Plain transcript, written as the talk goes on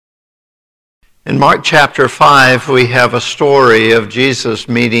In Mark chapter 5, we have a story of Jesus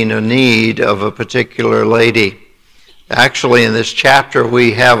meeting a need of a particular lady. Actually, in this chapter,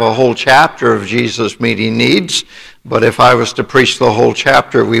 we have a whole chapter of Jesus meeting needs, but if I was to preach the whole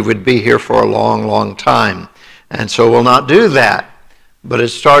chapter, we would be here for a long, long time. And so we'll not do that. But it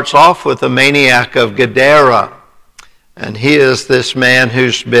starts off with the maniac of Gadara. And he is this man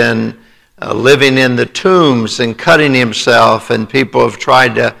who's been living in the tombs and cutting himself, and people have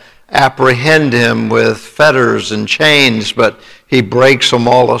tried to apprehend him with fetters and chains, but he breaks them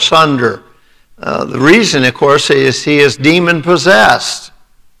all asunder. The reason, of course, is he is demon-possessed.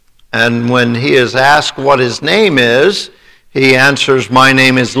 And when he is asked what his name is, he answers, "My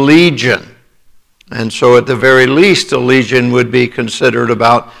name is Legion." And so at the very least, a legion would be considered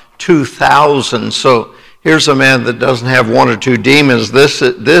about 2,000. So here's a man that doesn't have one or two demons. This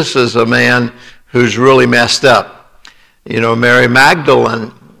is a man who's really messed up. You know, Mary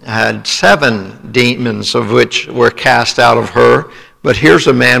Magdalene had 7 demons, of which were cast out of her. But here's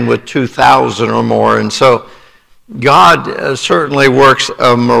a man with 2,000 or more. And so God certainly works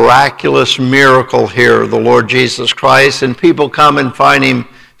a miraculous miracle here, the Lord Jesus Christ. And people come and find him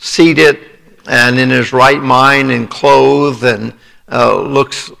seated and in his right mind and clothed and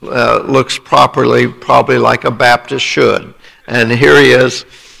looks probably like a Baptist should. And here he is,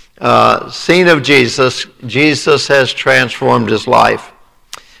 seen of Jesus. Jesus has transformed his life.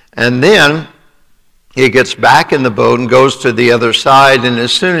 And then he gets back in the boat and goes to the other side. And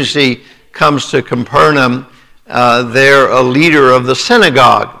as soon as he comes to Capernaum, they're a leader of the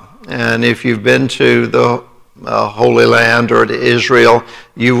synagogue. And if you've been to the Holy Land or to Israel,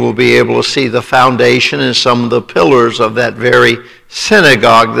 you will be able to see the foundation and some of the pillars of that very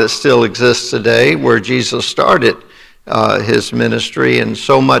synagogue that still exists today, where Jesus started his ministry. And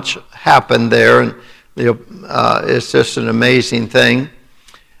so much happened there. And it's just an amazing thing.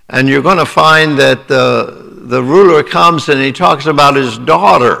 And you're going to find that the ruler comes and he talks about his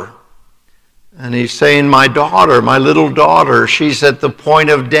daughter. And he's saying, "My daughter, my little daughter, she's at the point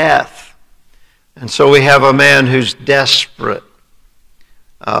of death." And so we have a man who's desperate.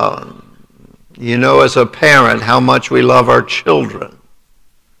 You know, as a parent, how much we love our children,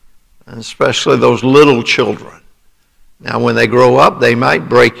 and especially those little children. Now, when they grow up, they might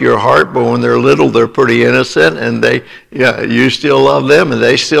break your heart, but when they're little, they're pretty innocent, and you still love them, and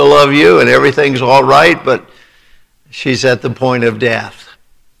they still love you, and everything's all right, but she's at the point of death,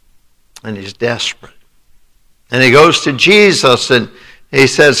 and he's desperate. And he goes to Jesus, and he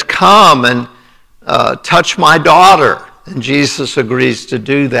says, "Come and touch my daughter." And Jesus agrees to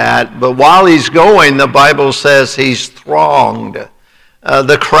do that, but while he's going, the Bible says he's thronged.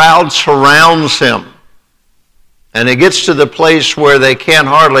 The crowd surrounds him. And it gets to the place where they can't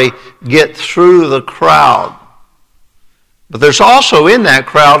hardly get through the crowd. But there's also in that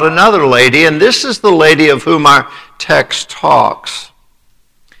crowd another lady, and this is the lady of whom our text talks.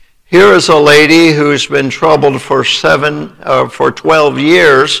 Here is a lady who's been troubled for 12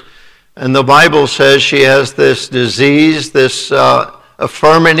 years, and the Bible says she has this disease, this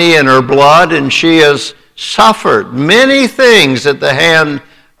infirmity in her blood, and she has suffered many things at the hand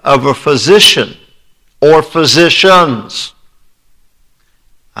of a physician or physicians.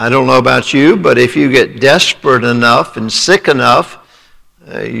 I don't know about you, but if you get desperate enough and sick enough,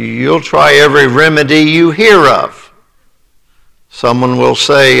 you'll try every remedy you hear of. Someone will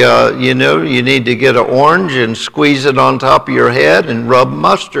say, you need to get an orange and squeeze it on top of your head and rub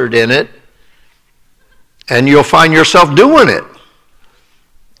mustard in it, and you'll find yourself doing it.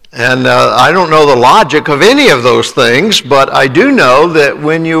 And I don't know the logic of any of those things, but I do know that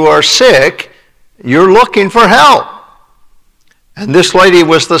when you are sick, you're looking for help. And this lady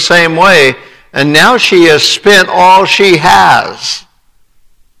was the same way. And now she has spent all she has.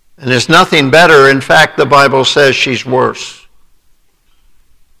 And there's nothing better. In fact, the Bible says she's worse.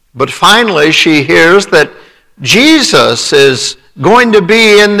 But finally, she hears that Jesus is going to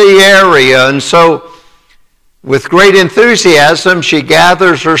be in the area. And so, with great enthusiasm, she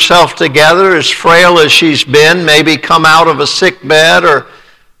gathers herself together, as frail as she's been, maybe come out of a sick bed or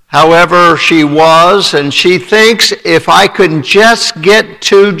however she was, and she thinks, if I could just get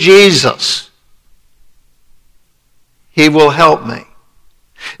to Jesus, he will help me.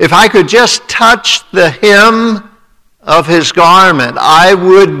 If I could just touch the hem of his garment, I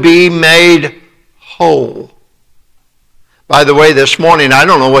would be made whole. By the way, this morning, I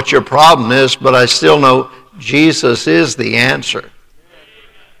don't know what your problem is, but I still know Jesus is the answer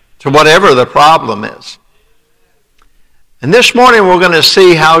to whatever the problem is. And this morning we're going to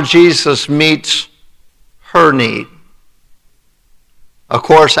see how Jesus meets her need. Of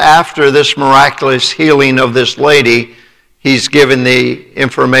course, after this miraculous healing of this lady, he's given the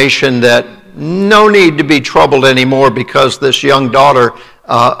information that no need to be troubled anymore because this young daughter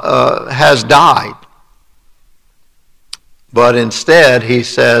has died. But instead, he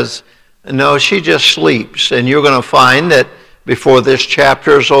says, no, she just sleeps. And you're going to find that before this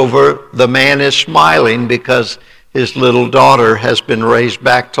chapter is over, the man is smiling because his little daughter has been raised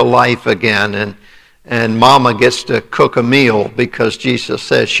back to life again. And mama gets to cook a meal because Jesus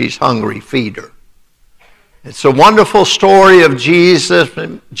says she's hungry, feed her. It's a wonderful story of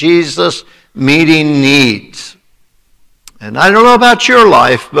Jesus meeting needs. And I don't know about your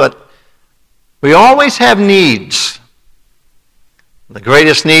life, but we always have needs. The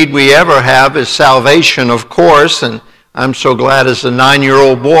greatest need we ever have is salvation, of course, and I'm so glad as a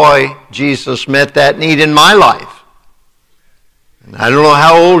 9-year-old boy, Jesus met that need in my life. And I don't know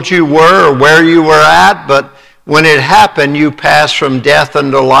how old you were or where you were at, but when it happened, you passed from death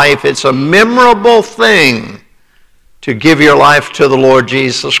unto life. It's a memorable thing to give your life to the Lord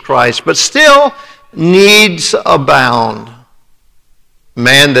Jesus Christ. But still, needs abound.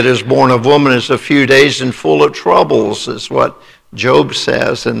 Man that is born of woman is a few days and full of troubles, is what Job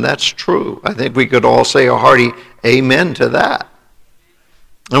says, and that's true. I think we could all say a hearty amen to that.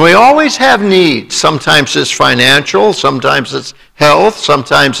 And we always have needs. Sometimes it's financial, sometimes it's health,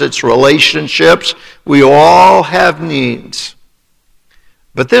 sometimes it's relationships. We all have needs.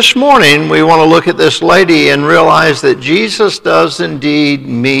 But this morning, we want to look at this lady and realize that Jesus does indeed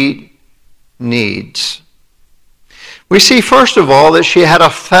meet needs. We see, first of all, that she had a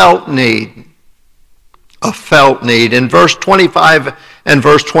felt need. A felt need. In verse 25 and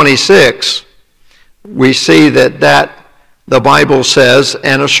verse 26, we see that the Bible says,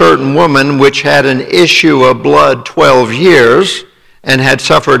 and a certain woman which had an issue of blood 12 years, and had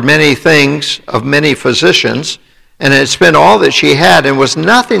suffered many things of many physicians, and had spent all that she had, and was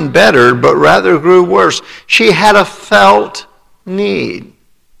nothing bettered, but rather grew worse. She had a felt need.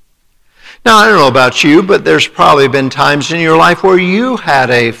 Now, I don't know about you, but there's probably been times in your life where you had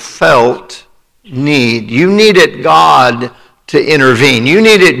a felt need. You needed God to intervene. You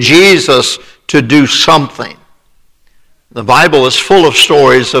needed Jesus to do something. The Bible is full of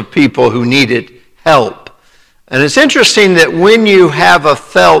stories of people who needed help. And it's interesting that when you have a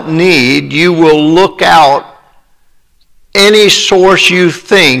felt need, you will look out any source you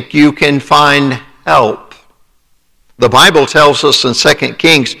think you can find help. The Bible tells us in 2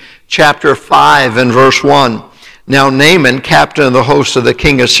 Kings chapter 5 and verse 1, now Naaman, captain of the host of the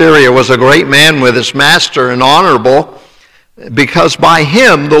king of Syria, was a great man with his master and honorable, because by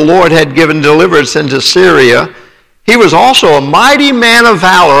him the Lord had given deliverance into Syria. He was also a mighty man of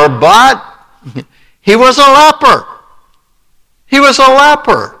valor, but he was a leper. He was a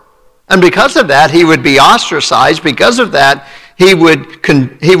leper. And because of that, he would be ostracized. Because of that, he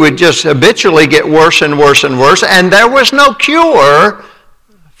would just habitually get worse and worse and worse, and there was no cure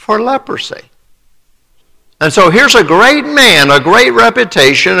for leprosy. And so here's a great man, a great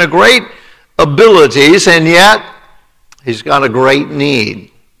reputation, a great abilities, and yet he's got a great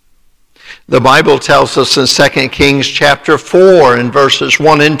need. The Bible tells us in 2 Kings chapter 4 in verses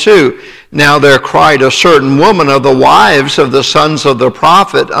 1 and 2, now there cried a certain woman of the wives of the sons of the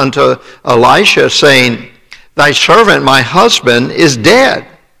prophet unto Elisha, saying, thy servant, my husband, is dead.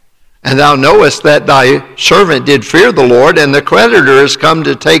 And thou knowest that thy servant did fear the Lord, and the creditor is come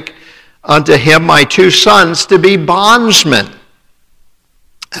to take unto him my 2 sons to be bondsmen.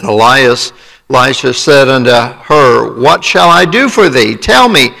 And Elisha said unto her, what shall I do for thee? Tell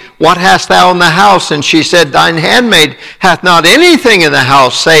me, what hast thou in the house? And she said, thine handmaid hath not anything in the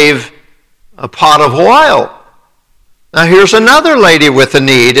house save a pot of oil. Now here's another lady with a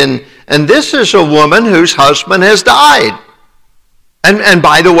need, and this is a woman whose husband has died. And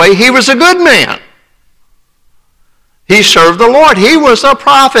by the way, he was a good man. He served the Lord. He was a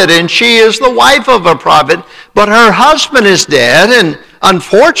prophet, and she is the wife of a prophet. But her husband is dead, and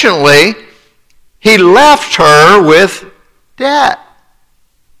unfortunately, he left her with debt.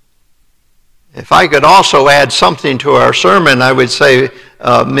 If I could also add something to our sermon, I would say,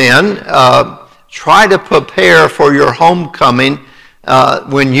 men, try to prepare for your homecoming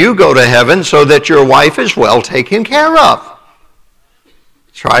when you go to heaven so that your wife is well taken care of.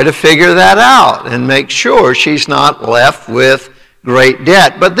 Try to figure that out and make sure she's not left with great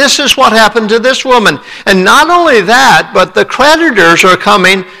debt. But this is what happened to this woman. And not only that, but the creditors are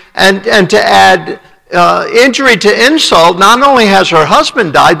coming, and to add injury to insult, not only has her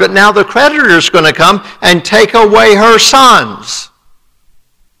husband died, but now the creditor's going to come and take away her sons.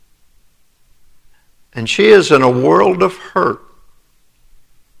 And she is in a world of hurt.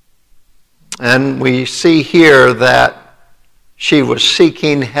 And we see here that she was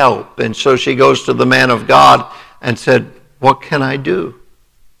seeking help. And so she goes to the man of God and said, what can I do?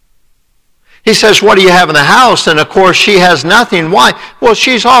 He says, what do you have in the house? And of course, she has nothing. Why? Well,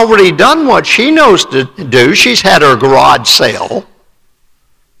 she's already done what she knows to do. She's had her garage sale.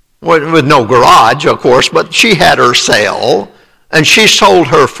 With no garage, of course, but she had her sale. And she sold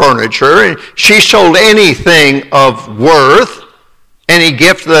her furniture. And she sold anything of worth, any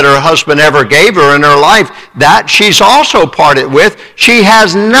gift that her husband ever gave her in her life. That she's also parted with. She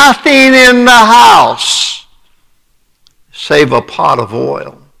has nothing in the house save a pot of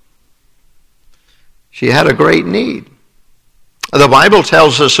oil. She had a great need. The Bible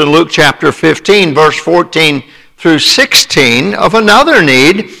tells us in Luke chapter 15, verse 14 through 16 of another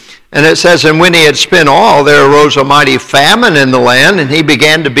need. And it says, and when he had spent all, there arose a mighty famine in the land, and he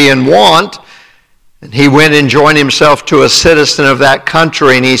began to be in want. And he went and joined himself to a citizen of that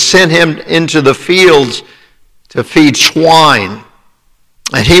country, and he sent him into the fields to feed swine.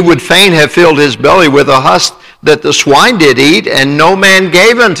 And he would fain have filled his belly with a husk that the swine did eat, and no man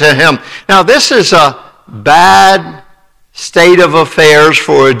gave unto him. Now this is a bad state of affairs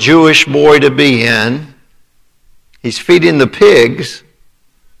for a Jewish boy to be in. He's feeding the pigs,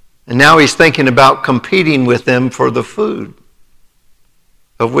 and now he's thinking about competing with them for the food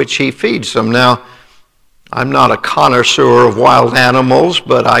of which he feeds them. Now, I'm not a connoisseur of wild animals,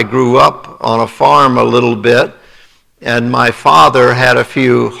 but I grew up on a farm a little bit, and my father had a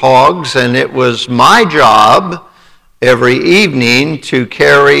few hogs, and it was my job every evening to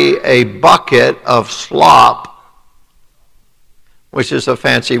carry a bucket of slop, which is a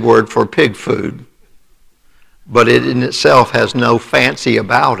fancy word for pig food, but it in itself has no fancy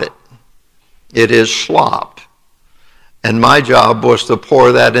about it. It is slop. And my job was to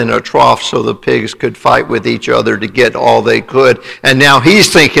pour that in a trough so the pigs could fight with each other to get all they could. And now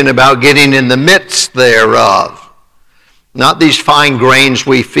he's thinking about getting in the midst thereof. Not these fine grains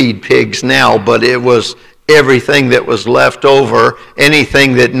we feed pigs now, but it was everything that was left over,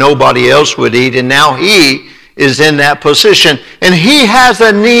 anything that nobody else would eat. And now he is in that position, and he has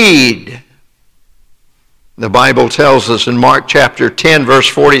a need. The Bible tells us in Mark chapter 10, verse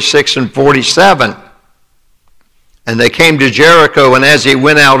 46 and 47, and they came to Jericho, and as he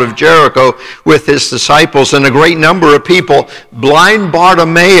went out of Jericho with his disciples and a great number of people, blind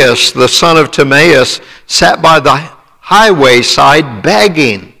Bartimaeus, the son of Timaeus, sat by the highway side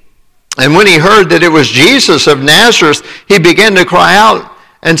begging. And when he heard that it was Jesus of Nazareth, he began to cry out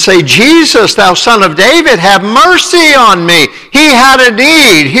and say, Jesus, thou son of David, have mercy on me. He had a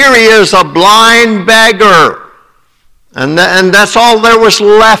need. Here he is, a blind beggar. And that's all there was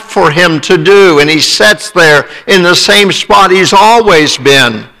left for him to do. And he sits there in the same spot he's always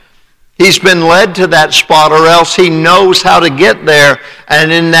been. He's been led to that spot, or else he knows how to get there.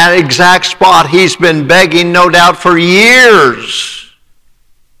 And in that exact spot, he's been begging, no doubt, for years.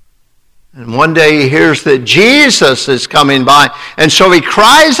 And one day he hears that Jesus is coming by. And so he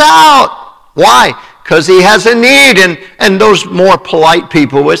cries out. Why? Because he has a need. And those more polite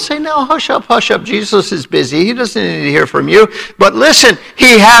people would say, no, hush up, Jesus is busy. He doesn't need to hear from you. But listen,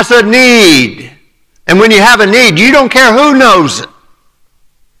 he has a need. And when you have a need, you don't care who knows it.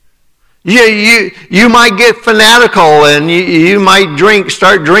 You might get fanatical, and you might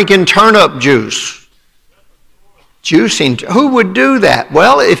start drinking turnip juice. Juicing. Who would do that?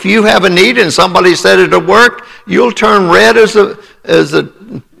 Well, if you have a need and somebody said it'll work, you'll turn red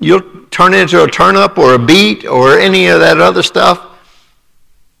you'll turn into a turnip or a beet or any of that other stuff.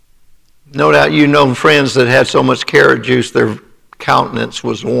 No doubt you know friends that had so much carrot juice their countenance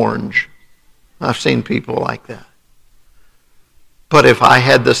was orange. I've seen people like that. But if I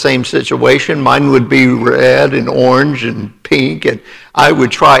had the same situation, mine would be red and orange and pink, and I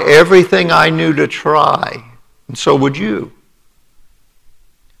would try everything I knew to try. And so would you.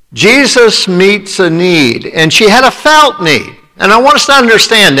 Jesus meets a need, and she had a felt need. And I want us to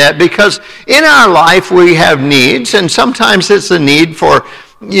understand that, because in our life we have needs, and sometimes it's a need for,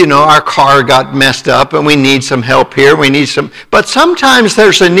 our car got messed up and we need some help here, but sometimes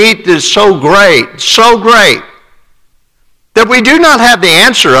there's a need that's so great, that we do not have the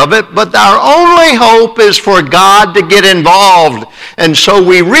answer of it, but our only hope is for God to get involved. And so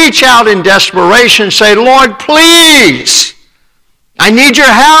we reach out in desperation and say, Lord, please, I need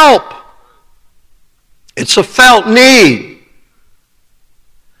your help. It's a felt need.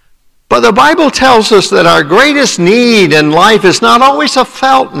 But the Bible tells us that our greatest need in life is not always a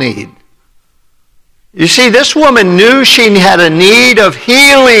felt need. You see, this woman knew she had a need of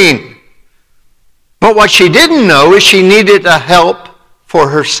healing. But what she didn't know is she needed a help for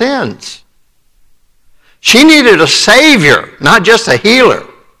her sins. She needed a Savior, not just a healer.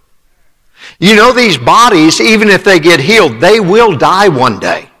 These bodies, even if they get healed, they will die one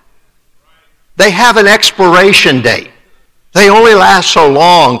day. They have an expiration date. They only last so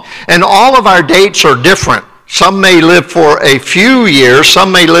long, and all of our dates are different. Some may live for a few years,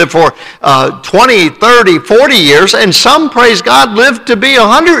 some may live for 20, 30, 40 years, and some, praise God, live to be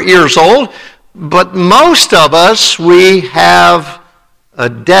 100 years old. But most of us, we have a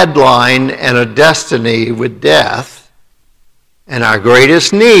deadline and a destiny with death, and our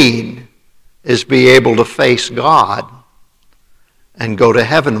greatest need is be able to face God and go to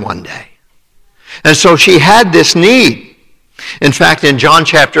heaven one day. And so she had this need. In fact, in John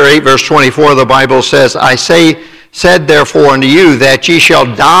chapter 8, verse 24, the Bible says, I said therefore unto you that ye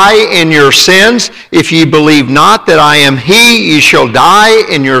shall die in your sins. If ye believe not that I am he, ye shall die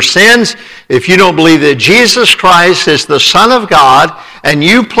in your sins. If you don't believe that Jesus Christ is the Son of God, and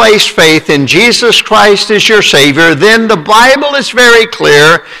you place faith in Jesus Christ as your Savior, then the Bible is very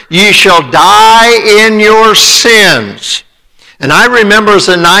clear, ye shall die in your sins. And I remember as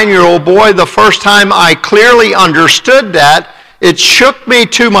a 9-year-old boy, the first time I clearly understood that, it shook me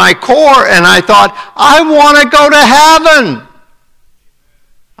to my core, and I thought, I want to go to heaven.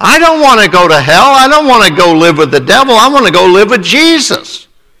 I don't want to go to hell. I don't want to go live with the devil. I want to go live with Jesus.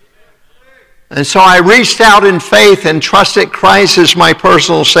 And so I reached out in faith and trusted Christ as my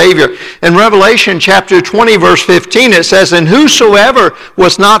personal Savior. In Revelation chapter 20, verse 15, it says, and whosoever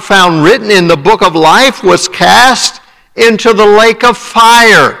was not found written in the book of life was cast into the lake of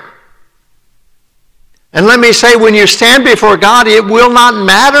fire. And let me say, when you stand before God, it will not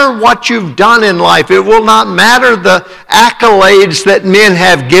matter what you've done in life. It will not matter the accolades that men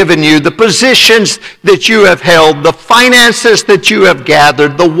have given you, the positions that you have held, the finances that you have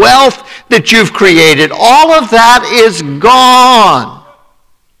gathered, the wealth that you've created. All of that is gone.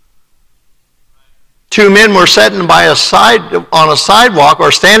 Two men were sitting on a sidewalk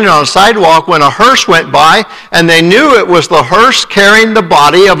or standing on a sidewalk when a hearse went by, and they knew it was the hearse carrying the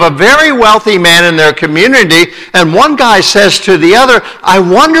body of a very wealthy man in their community. And one guy says to the other, I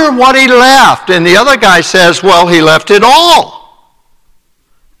wonder what he left. And the other guy says, well, he left it all.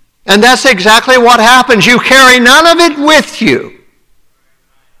 And that's exactly what happens. You carry none of it with you.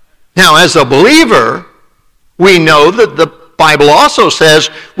 Now, as a believer, we know that the Bible also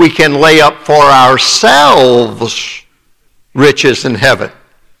says we can lay up for ourselves riches in heaven.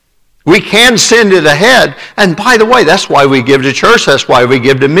 We can send it ahead. And by the way, that's why we give to church. That's why we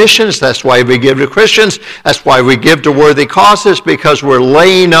give to missions. That's why we give to Christians. That's why we give to worthy causes, because we're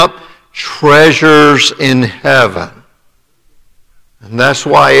laying up treasures in heaven. And that's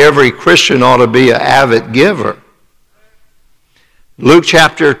why every Christian ought to be an avid giver. Luke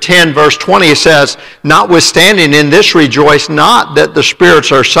chapter 10, verse 20 says, notwithstanding in this rejoice not that the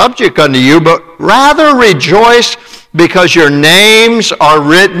spirits are subject unto you, but rather rejoice because your names are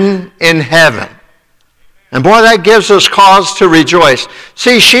written in heaven. And boy, that gives us cause to rejoice.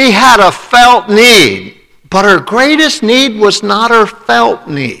 See, she had a felt need, but her greatest need was not her felt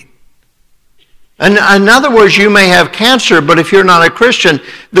need. And in other words, you may have cancer, but if you're not a Christian,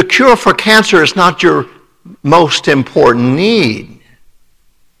 the cure for cancer is not your most important need.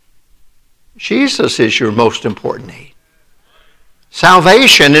 Jesus is your most important need.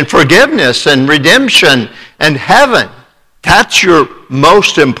 Salvation and forgiveness and redemption and heaven, that's your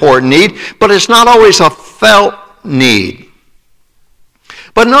most important need, but it's not always a felt need.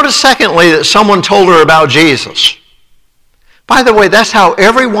 But notice secondly that someone told her about Jesus. By the way, that's how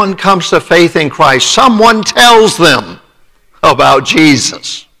everyone comes to faith in Christ. Someone tells them about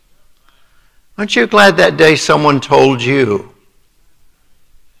Jesus. Aren't you glad that day someone told you?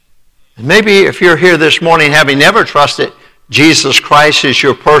 Maybe if you're here this morning having never trusted Jesus Christ as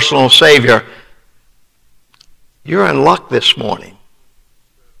your personal Savior, you're in luck this morning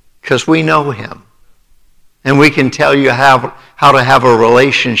because we know Him. And we can tell you how to have a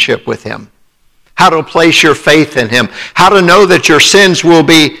relationship with Him, how to place your faith in Him, how to know that your sins will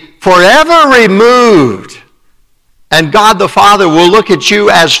be forever removed. And God the Father will look at you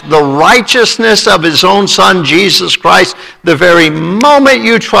as the righteousness of His own Son, Jesus Christ. The very moment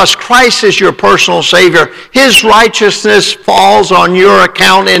you trust Christ as your personal Savior, His righteousness falls on your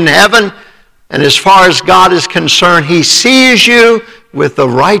account in heaven. And as far as God is concerned, He sees you with the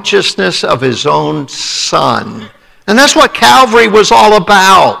righteousness of His own Son. And that's what Calvary was all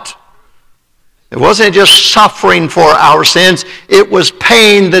about. It wasn't just suffering for our sins. It was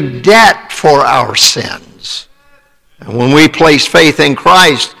paying the debt for our sins. And when we place faith in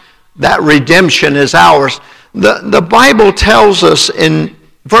Christ, that redemption is ours. The Bible tells us in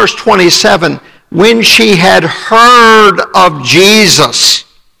verse 27, when she had heard of Jesus,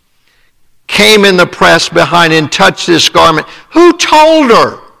 came in the press behind and touched his garment. Who told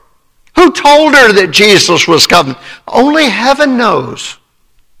her? Who told her that Jesus was coming? Only heaven knows.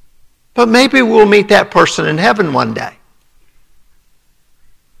 But maybe we'll meet that person in heaven one day.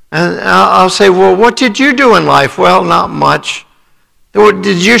 And I'll say, well, what did you do in life? Well, not much.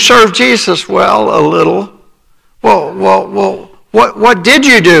 Did you serve Jesus? Well, a little. Well, what did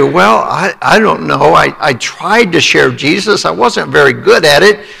you do? Well, I don't know. I tried to share Jesus. I wasn't very good at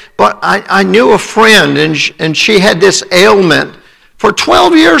it, but I knew a friend, and she had this ailment. For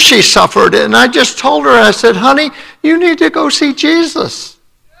 12 years she suffered, and I just told her, I said, honey, you need to go see Jesus.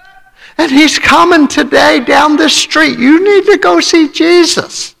 And he's coming today down this street. You need to go see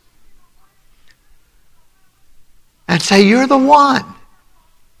Jesus. And say, you're the one.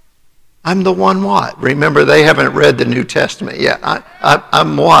 I'm the one what? Remember, they haven't read the New Testament yet.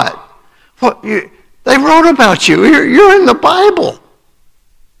 I'm what? They wrote about you. You're in the Bible.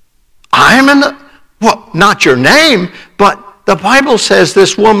 I'm in the... Well, not your name, but the Bible says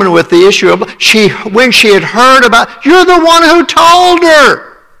this woman with the issue of... when she had heard about... You're the one who told her.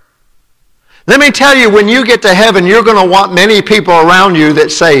 Let me tell you, when you get to heaven, you're going to want many people around you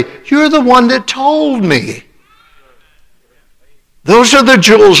that say, you're the one that told me. Those are the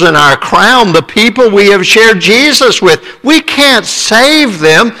jewels in our crown, the people we have shared Jesus with. We can't save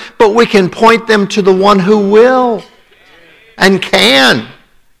them, but we can point them to the one who will and can.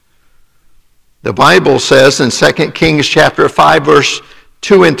 The Bible says in 2 Kings chapter 5, verse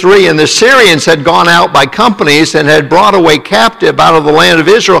 2 and 3, and the Syrians had gone out by companies and had brought away captive out of the land of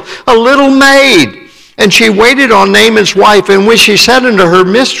Israel a little maid. And she waited on Naaman's wife, and when she said unto her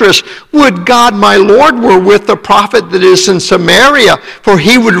mistress, would God my Lord were with the prophet that is in Samaria, for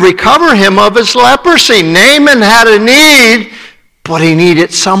he would recover him of his leprosy. Naaman had a need, but he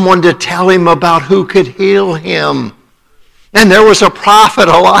needed someone to tell him about who could heal him. And there was a prophet,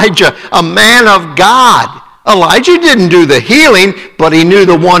 Elijah, a man of God. Elijah didn't do the healing, but he knew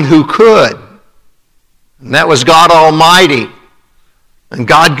the one who could. And that was God Almighty. And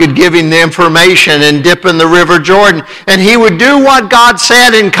God could give him the information and dip in the river Jordan. And he would do what God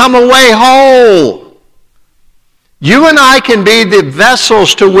said and come away whole. You and I can be the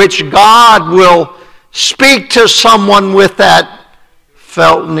vessels to which God will speak to someone with that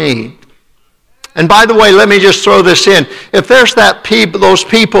felt need. And by the way, let me just throw this in. If there's those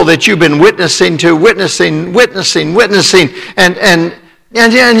people that you've been witnessing to, witnessing,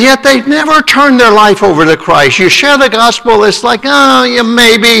 and yet they've never turned their life over to Christ. You share the gospel, it's like, oh, yeah,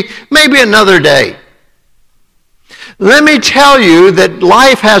 maybe another day. Let me tell you that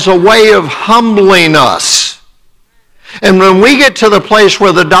life has a way of humbling us. And when we get to the place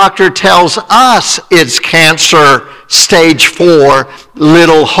where the doctor tells us it's cancer, stage 4,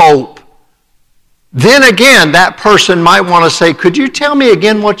 little hope, then again, that person might want to say, could you tell me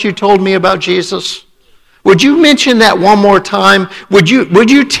again what you told me about Jesus? Would you mention that one more time? Would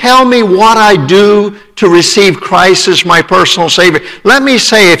you tell me what I do to receive Christ as my personal Savior? Let me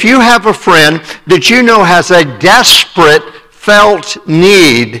say, if you have a friend that you know has a desperate felt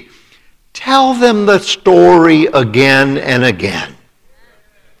need, tell them the story again and again.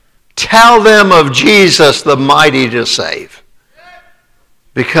 Tell them of Jesus, the mighty to save.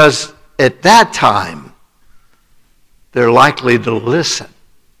 Because at that time, they're likely to listen.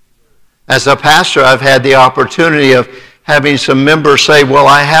 As a pastor, I've had the opportunity of having some members say, well,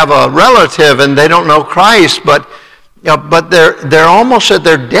 I have a relative and they don't know Christ, but they're almost at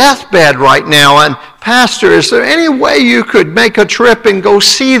their deathbed right now. And Pastor, is there any way you could make a trip and go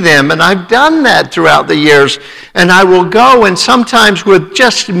see them? And I've done that throughout the years. And I will go and sometimes with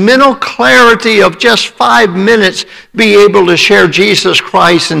just mental clarity of just 5 minutes be able to share Jesus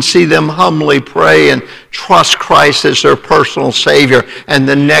Christ and see them humbly pray and trust Christ as their personal Savior. And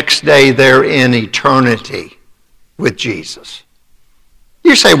the next day they're in eternity with Jesus.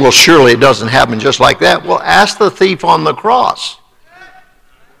 You say, well, surely it doesn't happen just like that. Well, ask the thief on the cross.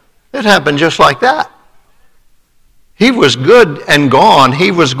 It happened just like that. He was good and gone.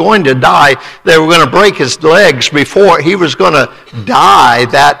 He was going to die. They were going to break his legs before he was going to die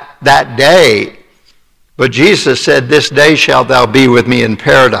that day. But Jesus said, this day shalt thou be with me in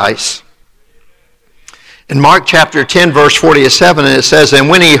paradise. In Mark chapter 10, verse 47, it says, and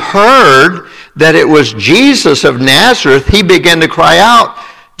when he heard that it was Jesus of Nazareth, he began to cry out,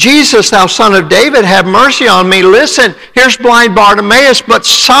 Jesus, thou son of David, have mercy on me. Listen, here's blind Bartimaeus, but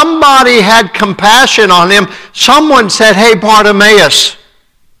somebody had compassion on him. Someone said, hey, Bartimaeus,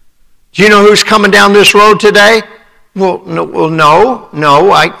 do you know who's coming down this road today? Well,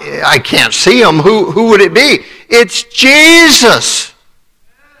 no, I can't see him. Who would it be? It's Jesus.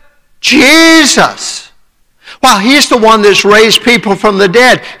 Jesus. Well, he's the one that's raised people from the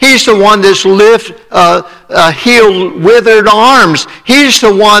dead. He's the one that's healed withered arms. He's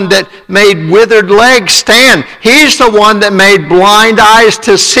the one that made withered legs stand. He's the one that made blind eyes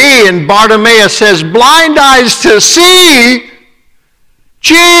to see. And Bartimaeus says, blind eyes to see?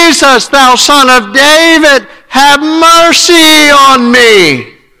 Jesus, thou son of David, have mercy on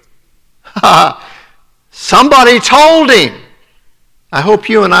me. Somebody told him. I hope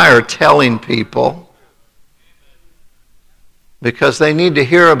you and I are telling people, because they need to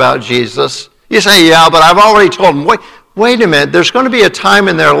hear about Jesus. You say, yeah, but I've already told them. Wait a minute. There's going to be a time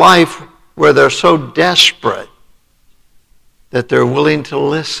in their life where they're so desperate that they're willing to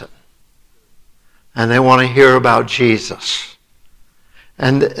listen. And they want to hear about Jesus.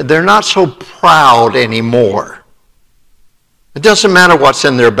 And they're not so proud anymore. It doesn't matter what's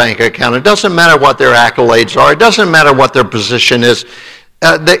in their bank account. It doesn't matter what their accolades are. It doesn't matter what their position is.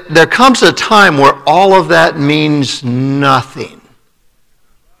 There comes a time where all of that means nothing.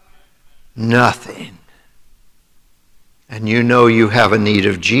 Nothing. And you know you have a need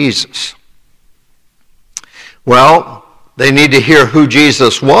of Jesus. Well, they need to hear who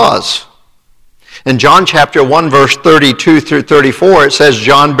Jesus was. In John chapter 1, verse 32 through 34, it says,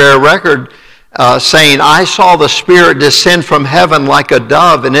 John bare record, saying, I saw the Spirit descend from heaven like a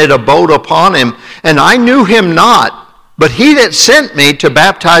dove, and it abode upon him. And I knew him not. But he that sent me to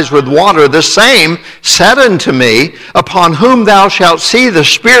baptize with water, the same said unto me, upon whom thou shalt see the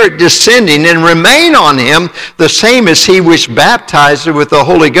Spirit descending and remain on him, the same as he which baptized with the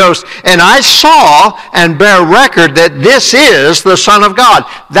Holy Ghost. And I saw and bear record that this is the Son of God.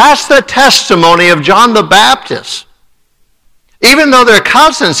 That's the testimony of John the Baptist. Even though they're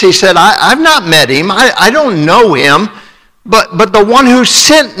cousins, he said, I've not met him. I don't know him. But the one who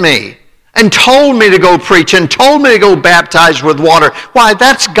sent me and told me to go preach and told me to go baptize with water. Why,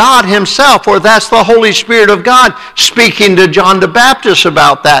 that's God himself, or that's the Holy Spirit of God speaking to John the Baptist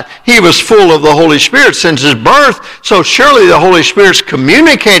about that. He was full of the Holy Spirit since his birth, so surely the Holy Spirit's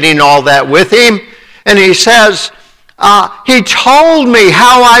communicating all that with him. And he says, he told me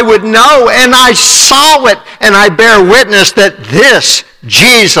how I would know, and I saw it, and I bear witness that this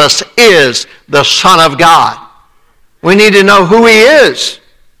Jesus is the Son of God. We need to know who he is.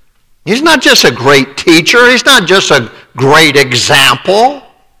 He's not just a great teacher. He's not just a great example.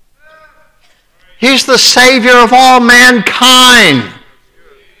 He's the Savior of all mankind.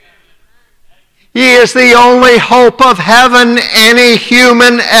 He is the only hope of heaven any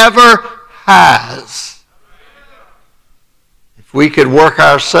human ever has. If we could work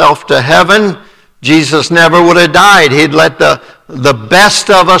ourselves to heaven, Jesus never would have died. He'd let the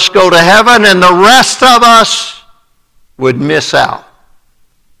best of us go to heaven, and the rest of us would miss out.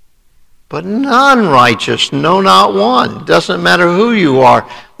 But none righteous, no, not one. It doesn't matter who you are.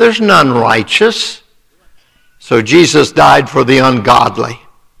 There's none righteous. So Jesus died for the ungodly.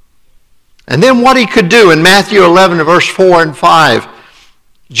 And then what he could do in Matthew 11, verse 4 and 5,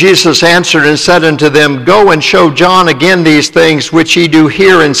 Jesus answered and said unto them, Go and show John again these things which ye do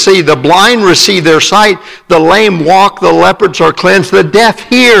hear and see. The blind receive their sight, the lame walk, the leopards are cleansed, the deaf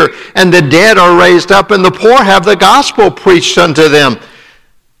hear, and the dead are raised up, and the poor have the gospel preached unto them.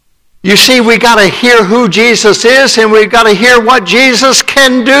 You see, we got to hear who Jesus is, and we've got to hear what Jesus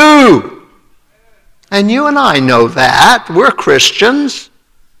can do. And you and I know that. We're Christians.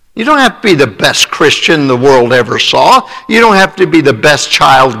 You don't have to be the best Christian the world ever saw. You don't have to be the best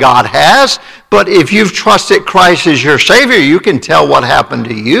child God has. But if you've trusted Christ as your Savior, you can tell what happened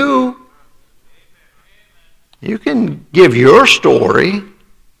to you. You can give your story.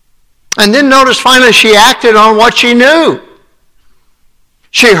 And then notice finally she acted on what she knew.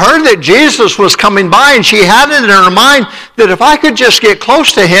 She heard that Jesus was coming by, and she had it in her mind that if I could just get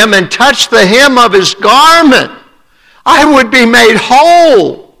close to him and touch the hem of his garment, I would be made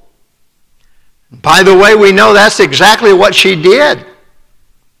whole. By the way, we know that's exactly what she did.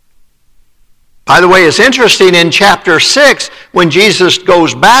 By the way, it's interesting in chapter 6, when Jesus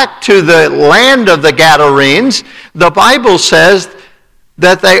goes back to the land of the Gadarenes, the Bible says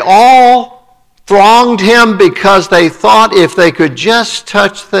that they all thronged him because they thought if they could just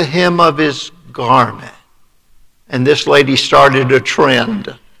touch the hem of his garment. And this lady started a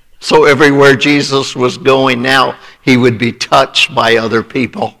trend. So everywhere Jesus was going now, he would be touched by other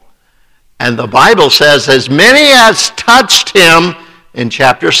people. And the Bible says as many as touched him in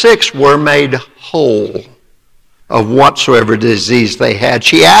chapter 6 were made whole of whatsoever disease they had.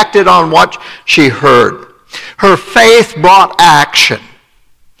 She acted on what she heard. Her faith brought action.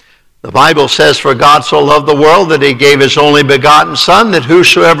 The Bible says, For God so loved the world that he gave his only begotten Son, that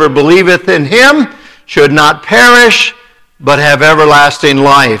whosoever believeth in him should not perish, but have everlasting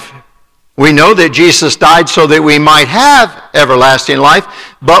life. We know that Jesus died so that we might have everlasting life,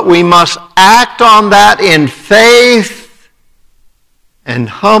 but we must act on that in faith and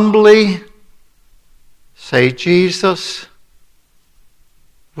humbly say, Jesus,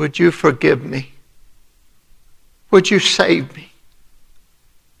 would you forgive me? Would you save me?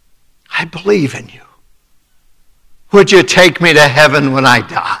 I believe in you. Would you take me to heaven when I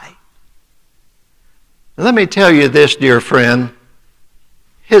die? And let me tell you this, dear friend.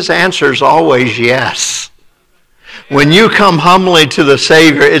 His answer is always yes. When you come humbly to the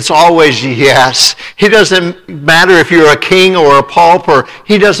Savior, it's always yes. He doesn't matter if you're a king or a pauper.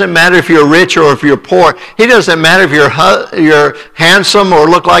 He doesn't matter if you're rich or if you're poor. He doesn't matter if you're handsome or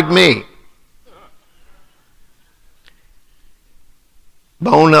look like me.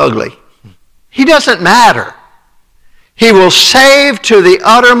 Bone ugly. He doesn't matter. He will save to the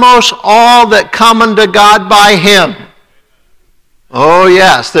uttermost all that come unto God by him. Oh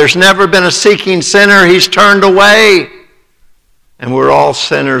yes, there's never been a seeking sinner he's turned away. And we're all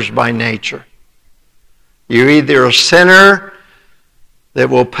sinners by nature. You're either a sinner that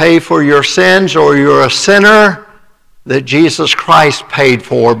will pay for your sins, or you're a sinner that Jesus Christ paid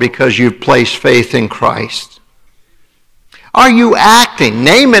for because you've placed faith in Christ. Are you acting?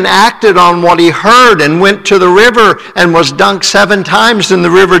 Naaman acted on what he heard and went to the river and was dunked 7 times in the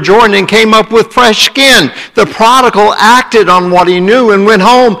river Jordan and came up with fresh skin. The prodigal acted on what he knew and went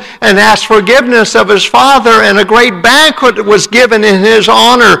home and asked forgiveness of his father, and a great banquet was given in his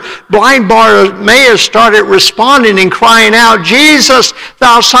honor. Blind Bartimaeus started responding and crying out, Jesus,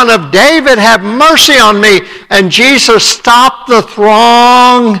 thou son of David, have mercy on me. And Jesus stopped the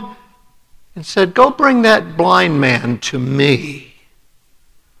throng and said, go bring that blind man to me.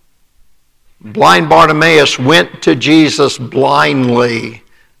 Blind Bartimaeus went to Jesus blindly,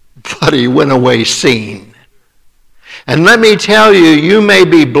 but he went away seeing. And let me tell you, you may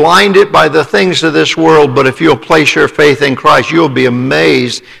be blinded by the things of this world, but if you'll place your faith in Christ, you'll be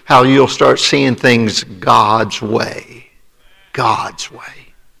amazed how you'll start seeing things God's way. God's way.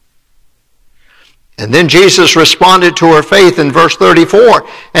 And then Jesus responded to her faith in verse 34.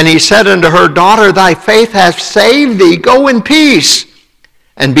 And he said unto her, daughter, thy faith hath saved thee. Go in peace,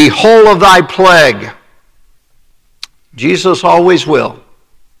 and be whole of thy plague. Jesus always will.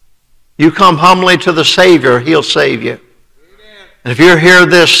 You come humbly to the Savior, he'll save you. Amen. And if you're here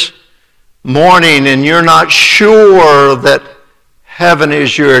this morning and you're not sure that heaven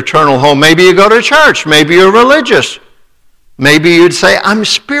is your eternal home, maybe you go to church, maybe you're religious. Maybe you'd say, I'm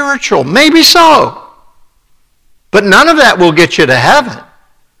spiritual. Maybe so. But none of that will get you to heaven.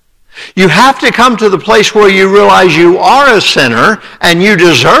 You have to come to the place where you realize you are a sinner and you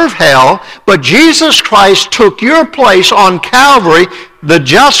deserve hell, but Jesus Christ took your place on Calvary, the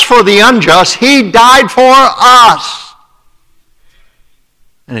just for the unjust. He died for us.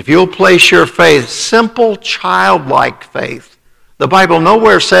 And if you'll place your faith, simple childlike faith. The Bible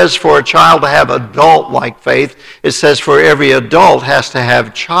nowhere says for a child to have adult-like faith. It says for every adult has to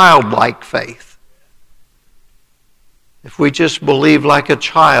have childlike faith. If we just believe like a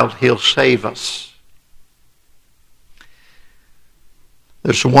child, he'll save us.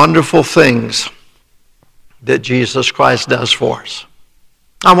 There's wonderful things that Jesus Christ does for us.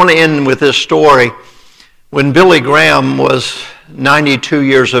 I want to end with this story. When Billy Graham was 92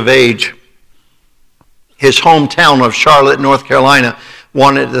 years of age, his hometown of Charlotte, North Carolina,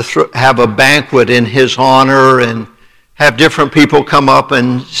 wanted to have a banquet in his honor and have different people come up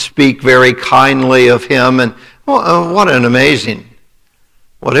and speak very kindly of him. And what an amazing,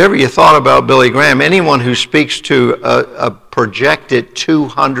 whatever you thought about Billy Graham, anyone who speaks to a projected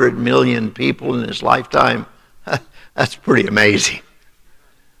 200 million people in his lifetime, that's pretty amazing.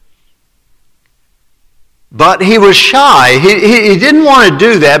 But he was shy. He didn't want to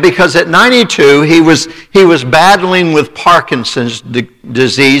do that because at 92 he was battling with Parkinson's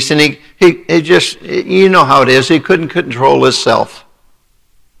disease, and he just, you know how it is, he couldn't control himself.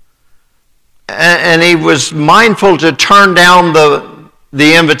 And he was mindful to turn down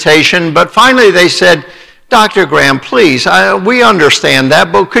the invitation, but finally they said, Dr. Graham, please, we understand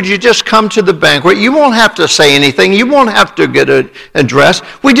that, but could you just come to the banquet? You won't have to say anything. You won't have to get an address.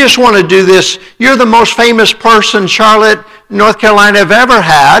 We just want to do this. You're the most famous person Charlotte, North Carolina have ever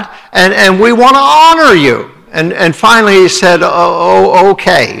had, and we want to honor you. And finally he said,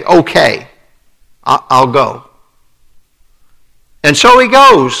 okay, I'll go. And so he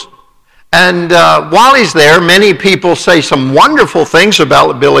goes. And while he's there, many people say some wonderful things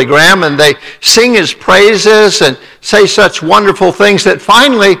about Billy Graham, and they sing his praises and say such wonderful things that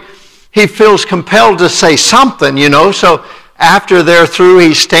finally he feels compelled to say something, you know. So after they're through,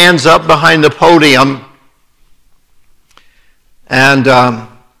 he stands up behind the podium and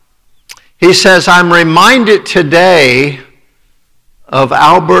he says, I'm reminded today of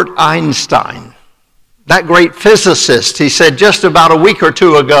Albert Einstein, that great physicist. He said just about a week or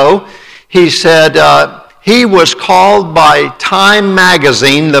two ago, he said he was called by Time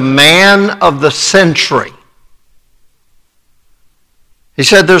magazine the man of the century. He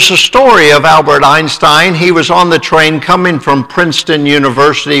said there's a story of Albert Einstein. He was on the train coming from Princeton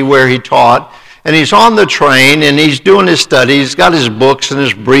University where he taught, and he's on the train and he's doing his study. He's got his books and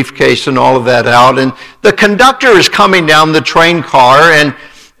his briefcase and all of that out, and the conductor is coming down the train car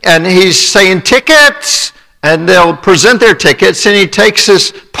and he's saying tickets, and they'll present their tickets, and he takes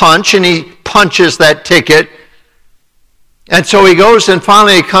his punch and he punches that ticket. And so he goes and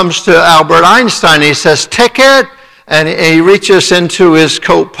finally he comes to Albert Einstein. He says, ticket. And he reaches into his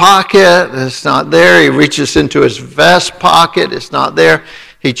coat pocket. It's not there. He reaches into his vest pocket. It's not there.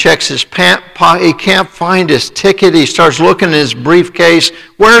 He checks his pant pocket. He can't find his ticket. He starts looking in his briefcase.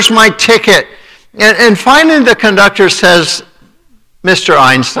 Where's my ticket? And finally the conductor says, Mr.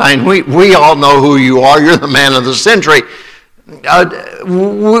 Einstein, we all know who you are. You're the man of the century.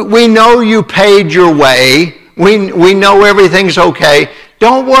 We know you paid your way. We know everything's okay.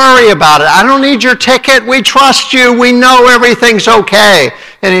 Don't worry about it. I don't need your ticket. We trust you. We know everything's okay.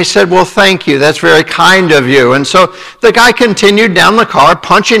 And he said, well, thank you. That's very kind of you. And so the guy continued down the car,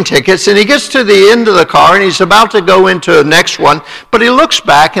 punching tickets, and he gets to the end of the car, and he's about to go into the next one, but he looks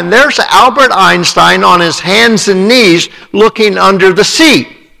back, and there's Albert Einstein on his hands and knees looking under the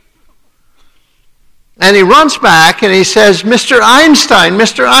seat. And he runs back and he says, Mr.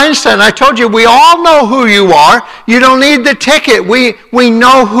 Einstein, I told you, we all know who you are. You don't need the ticket. We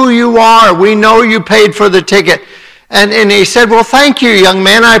know who you are. We know you paid for the ticket. And he said, well, thank you, young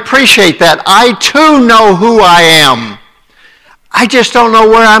man. I appreciate that. I too know who I am. I just don't know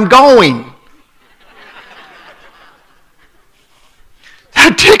where I'm going.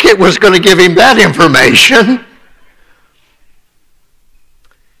 That ticket was going to give him that information.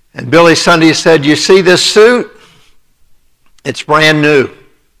 And Billy Sunday said, you see this suit? It's brand new.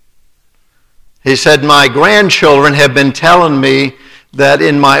 He said, my grandchildren have been telling me that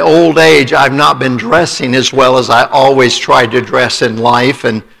in my old age I've not been dressing as well as I always tried to dress in life.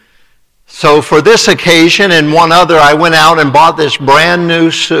 And so for this occasion and one other, I went out and bought this brand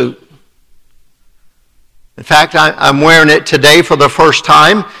new suit. In fact, I'm wearing it today for the first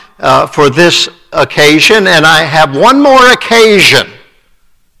time for this occasion, and I have one more occasion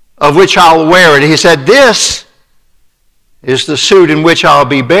of which I'll wear it. He said, this is the suit in which I'll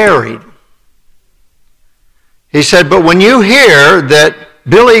be buried. He said, but when you hear that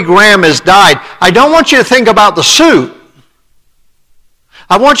Billy Graham has died, I don't want you to think about the suit.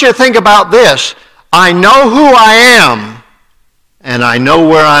 I want you to think about this. I know who I am, and I know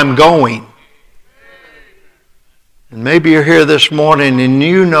where I'm going. And maybe you're here this morning and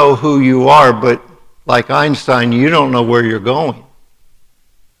you know who you are, but like Einstein, you don't know where you're going.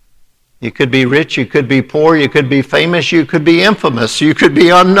 You could be rich, you could be poor, you could be famous, you could be infamous, you could be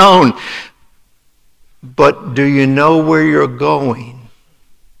unknown. But do you know where you're going?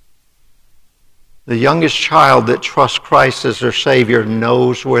 The youngest child that trusts Christ as their Savior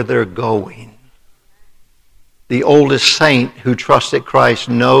knows where they're going. The oldest saint who trusted Christ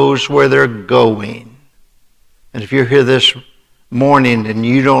knows where they're going. And if you're here this morning and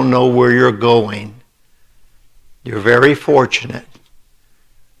you don't know where you're going, you're very fortunate.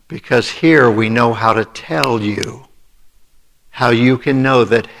 Because here we know how to tell you how you can know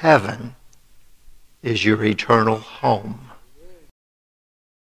that heaven is your eternal home.